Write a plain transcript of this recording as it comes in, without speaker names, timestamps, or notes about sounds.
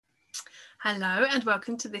Hello and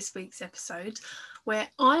welcome to this week's episode where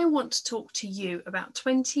I want to talk to you about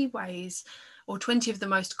 20 ways or 20 of the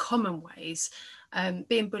most common ways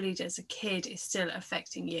being bullied as a kid is still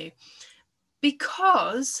affecting you,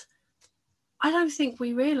 because I don't think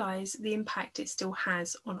we realise the impact it still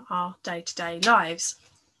has on our day-to-day lives.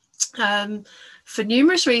 For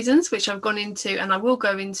numerous reasons, which I've gone into and I will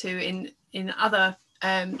go into in other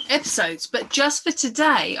episodes, but just for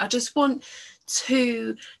today I just want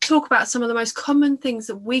to talk about some of the most common things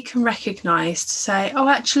that we can recognise to say, oh,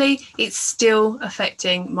 actually it's still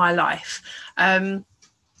affecting my life, and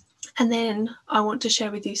then I want to share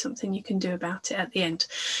with you something you can do about it at the end.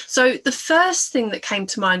 So the first thing that came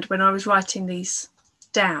to mind when I was writing these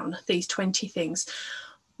down, these 20 things,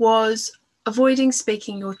 was avoiding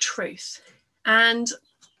speaking your truth. And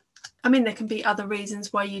I mean, there can be other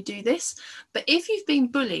reasons why you do this, but if you've been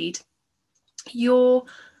bullied, your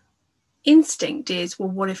instinct is, well,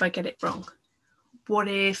 what if I get it wrong? What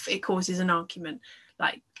if it causes an argument?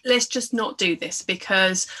 Like, let's just not do this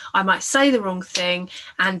because I might say the wrong thing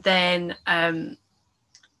and then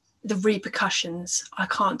the repercussions, I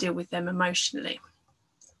can't deal with them emotionally.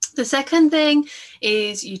 The second thing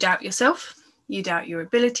is you doubt yourself, you doubt your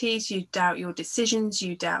abilities, you doubt your decisions,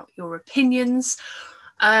 you doubt your opinions.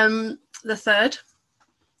 The third,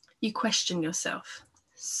 you question yourself.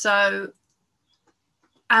 So,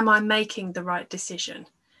 am I making the right decision?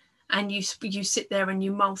 And you sit there and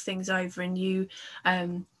you mull things over, and you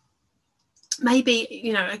maybe,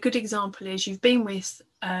 you know, a good example is you've been with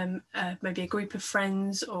maybe a group of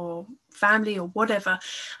friends or family or whatever,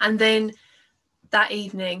 and then that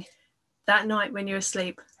evening, that night when you're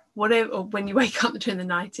asleep, whatever, or when you wake up during the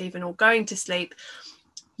night even, or going to sleep,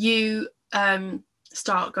 you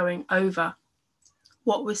start going over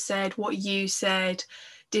what was said, what you said.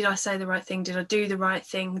 Did I say the right thing? Did I do the right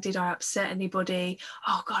thing? Did I upset anybody?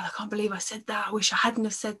 Oh God, I can't believe I said that. I wish I hadn't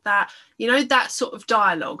have said that. You know, that sort of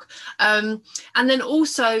dialogue. And then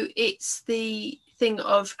also it's the thing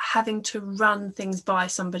of having to run things by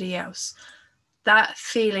somebody else. That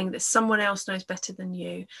feeling that someone else knows better than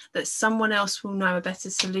you, that someone else will know a better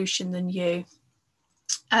solution than you.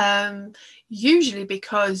 Usually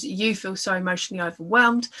because you feel so emotionally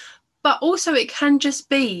overwhelmed, but also it can just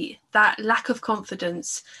be that lack of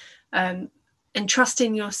confidence and trust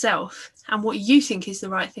in yourself and what you think is the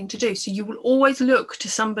right thing to do. So you will always look to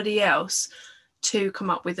somebody else to come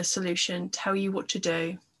up with a solution, tell you what to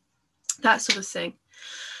do, that sort of thing.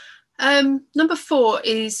 Number 4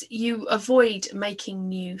 is you avoid making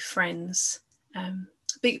new friends.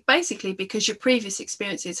 Basically because your previous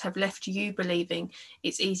experiences have left you believing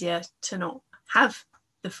it's easier to not have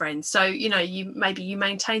the friends. So, you know, you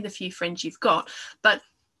maintain the few friends you've got, but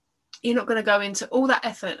you're not going to go into all that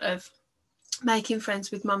effort of making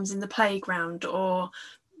friends with mums in the playground or,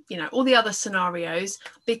 you know, all the other scenarios,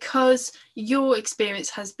 because your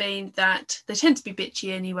experience has been that they tend to be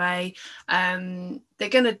bitchy anyway. They're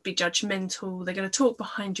going to be judgmental. They're going to talk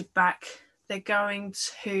behind your back. They're going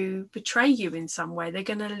to betray you in some way. They're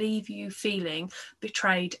going to leave you feeling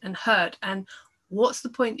betrayed and hurt. And what's the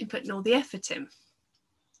point in putting all the effort in?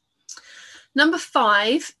 Number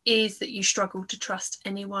 5 is that you struggle to trust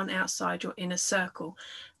anyone outside your inner circle.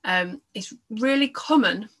 It's really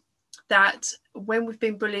common that when we've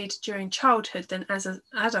been bullied during childhood, then as an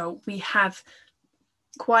adult, we have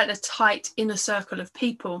quite a tight inner circle of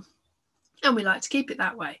people, and we like to keep it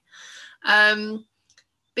that way.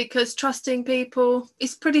 Because trusting people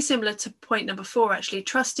is pretty similar to point number 4, actually.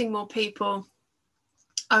 Trusting more people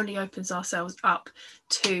only opens ourselves up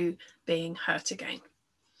to being hurt again.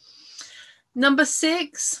 Number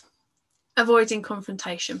 6, avoiding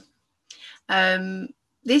confrontation.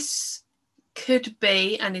 This could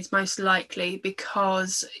be, and is most likely,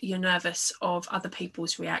 because you're nervous of other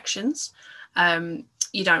people's reactions.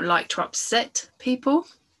 You don't like to upset people,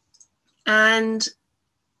 and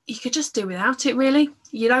you could just do without it, really.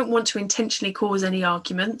 You don't want to intentionally cause any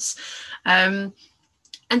arguments. And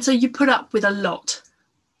so you put up with a lot.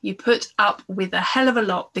 You put up with a hell of a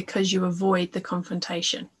lot because you avoid the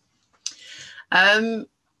confrontation.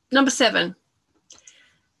 Number 7,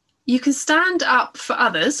 you can stand up for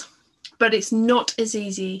others, but it's not as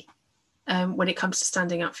easy when it comes to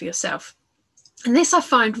standing up for yourself. And this I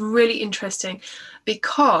find really interesting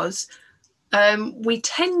because we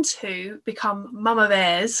tend to become mama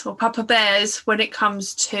bears or papa bears when it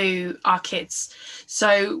comes to our kids.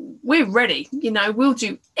 So we're ready, you know, we'll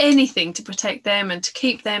do anything to protect them and to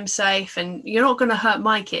keep them safe. And you're not going to hurt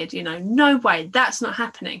my kid, you know, no way, that's not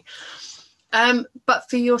happening. But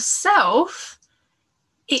for yourself,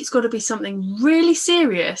 it's got to be something really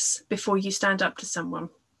serious before you stand up to someone.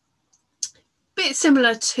 bit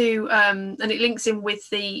similar to, and it links in with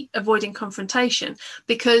the avoiding confrontation,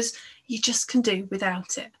 because you just can do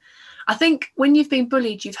without it. I think when you've been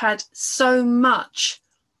bullied, you've had so much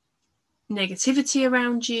negativity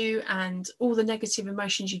around you and all the negative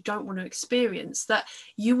emotions you don't want to experience that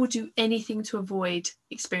you will do anything to avoid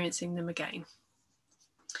experiencing them again.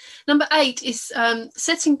 Number 8 is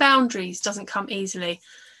setting boundaries doesn't come easily.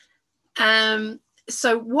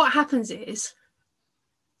 So what happens is,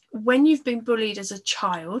 when you've been bullied as a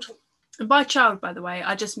child, and by child, by the way,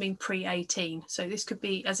 I just mean pre-18, so this could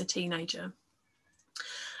be as a teenager,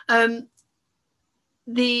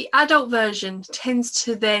 the adult version tends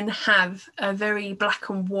to then have a very black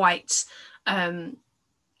and white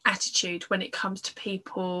attitude when it comes to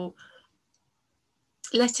people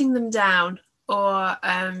letting them down, or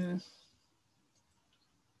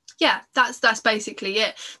that's basically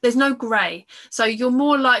it. There's no grey. So you're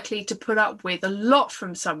more likely to put up with a lot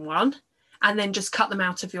from someone and then just cut them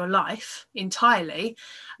out of your life entirely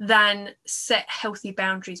than set healthy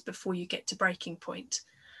boundaries before you get to breaking point.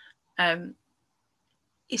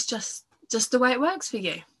 It's just the way it works for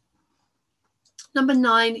you. Number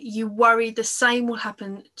 9, you worry the same will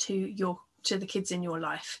happen to the kids in your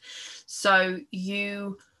life. So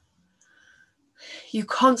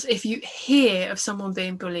if you hear of someone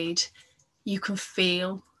being bullied, you can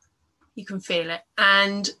feel it,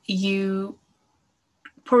 and you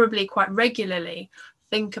probably quite regularly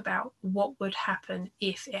think about what would happen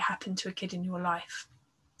if it happened to a kid in your life,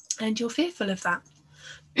 and you're fearful of that.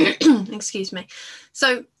 Excuse me.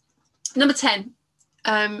 So number 10,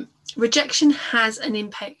 rejection has an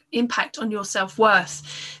impact on your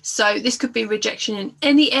self-worth. So this could be rejection in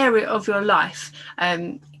any area of your life.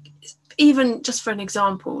 Even just for an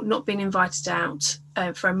example, not being invited out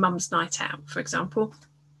for a mum's night out, for example.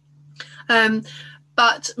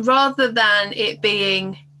 But rather than it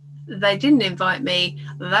being, they didn't invite me,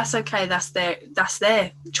 that's okay, that's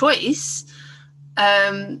their choice,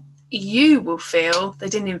 you will feel, they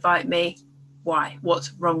didn't invite me, why?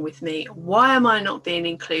 What's wrong with me? Why am I not being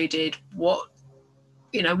included? Why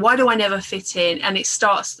do I never fit in? And it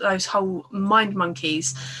starts those whole mind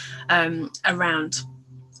monkeys around.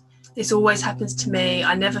 This always happens to me,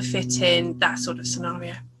 I never fit in, that sort of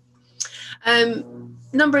scenario.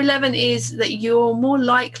 Number 11 is that you're more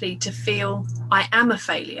likely to feel I am a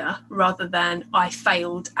failure rather than I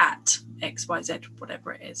failed at XYZ,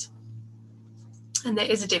 whatever it is. And there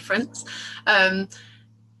is a difference. And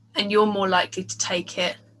you're more likely to take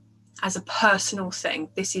it as a personal thing.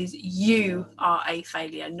 This is, you are a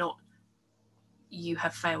failure, not you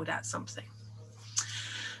have failed at something.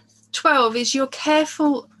 12 is you're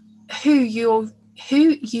careful who you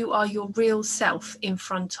are your real self in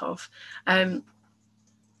front of. And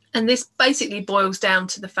this basically boils down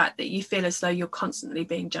to the fact that you feel as though you're constantly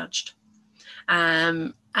being judged.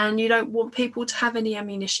 And you don't want people to have any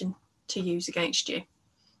ammunition to use against you.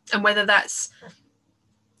 And whether that's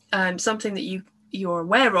something that you're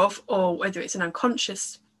aware of, or whether it's an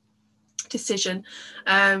unconscious decision,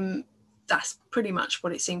 that's pretty much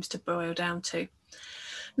what it seems to boil down to.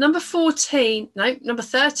 Number 13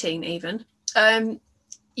 even,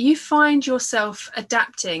 you find yourself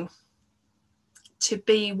adapting to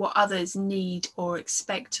be what others need or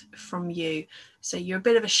expect from you. So you're a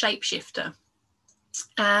bit of a shapeshifter,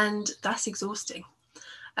 and that's exhausting.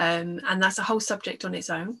 And that's a whole subject on its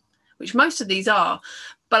own, which most of these are.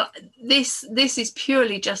 But this is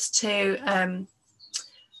purely just to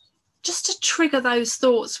trigger those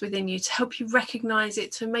thoughts within you, to help you recognize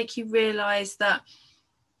it, to make you realize that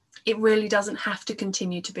it really doesn't have to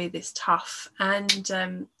continue to be this tough. And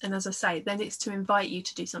as I say, then it's to invite you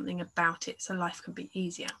to do something about it so life can be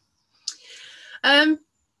easier.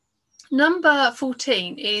 Number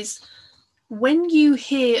 14 is when you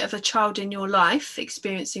hear of a child in your life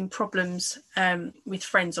experiencing problems with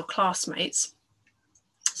friends or classmates.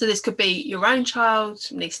 So this could be your own child,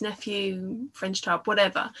 niece, nephew, friend's child,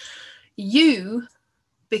 whatever. You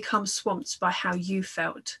become swamped by how you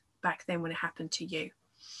felt back then when it happened to you.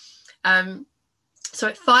 So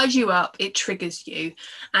it fires you up, it triggers you,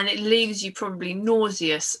 and it leaves you probably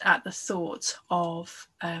nauseous at the thought of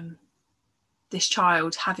this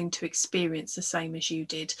child having to experience the same as you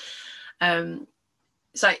did.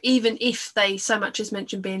 So even if they so much as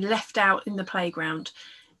mention being left out in the playground,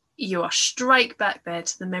 you are straight back there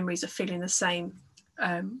to the memories of feeling the same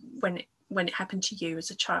when it happened to you as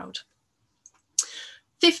a child.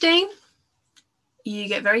 15, you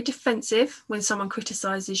get very defensive when someone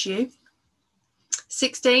criticises you.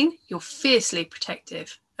 16, you're fiercely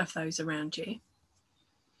protective of those around you.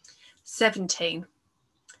 17,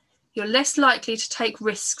 you're less likely to take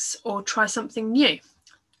risks or try something new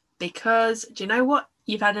because do you know what?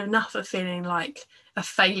 You've had enough of feeling like a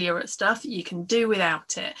failure at stuff. You can do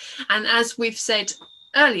without it. And as we've said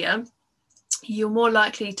earlier, you're more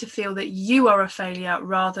likely to feel that you are a failure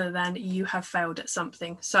rather than you have failed at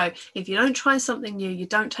something. So if you don't try something new, you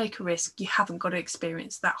don't take a risk, you haven't got to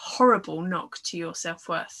experience that horrible knock to your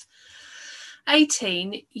self-worth.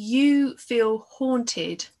 18, you feel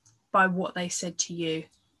haunted by what they said to you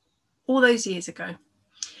all those years ago.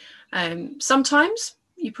 Sometimes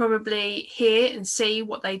you probably hear and see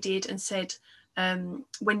what they did and said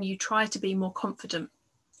when you try to be more confident,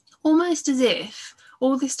 almost as if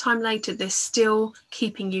all this time later they're still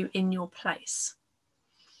keeping you in your place.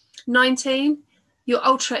 19, you're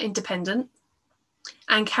ultra independent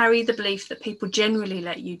and carry the belief that people generally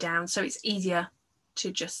let you down, so it's easier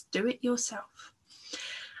to just do it yourself.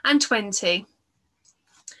 And 20,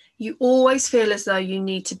 you always feel as though you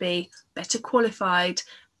need to be better qualified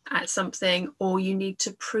at something, or you need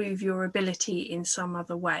to prove your ability in some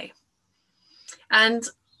other way. And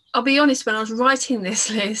I'll be honest, when I was writing this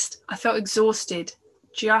list, I felt exhausted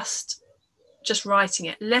just writing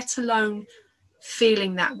it, let alone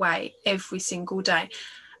feeling that way every single day.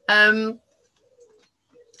 And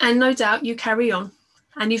no doubt you carry on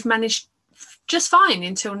and you've managed just fine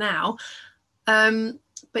until now,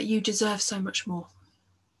 but you deserve so much more.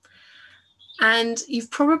 And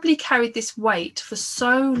you've probably carried this weight for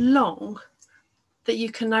so long that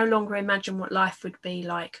you can no longer imagine what life would be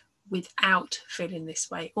like without feeling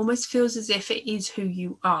this way. Almost feels as if it is who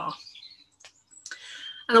you are.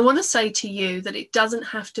 And I want to say to you that it doesn't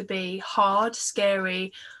have to be hard,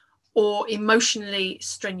 scary, or emotionally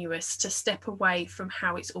strenuous to step away from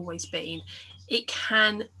how it's always been. It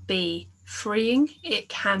can be freeing. It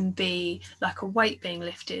can be like a weight being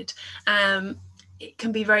lifted. It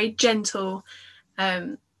can be very gentle,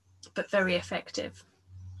 but very effective.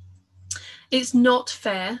 It's not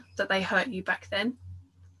fair that they hurt you back then.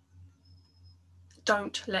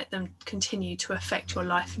 Don't let them continue to affect your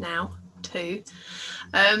life now too.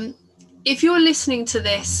 If you're listening to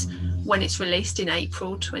this when it's released in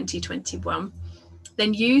April 2021,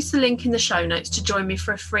 then use the link in the show notes to join me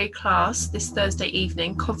for a free class this Thursday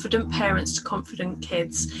evening, Confident Parents to Confident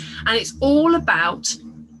Kids. And it's all about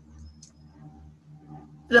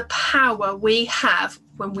the power we have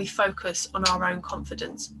when we focus on our own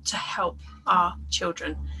confidence to help our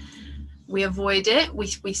children. We avoid it. We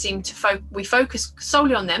seem to we focus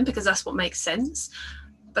solely on them because that's what makes sense.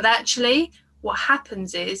 But actually, what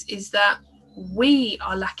happens is that we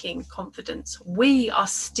are lacking confidence. We are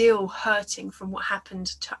still hurting from what happened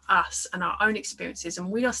to us and our own experiences, and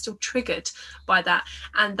we are still triggered by that.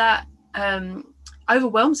 And that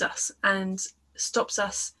overwhelms us and stops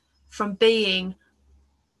us from being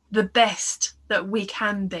the best that we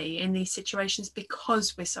can be in these situations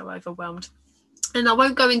because we're so overwhelmed. And I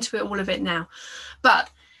won't go into it, all of it now, but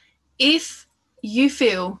if you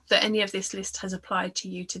feel that any of this list has applied to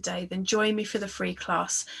you today, then join me for the free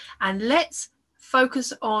class and let's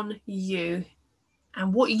focus on you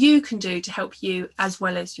and what you can do to help you as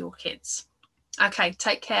well as your kids. Okay,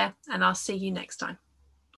 take care and I'll see you next time.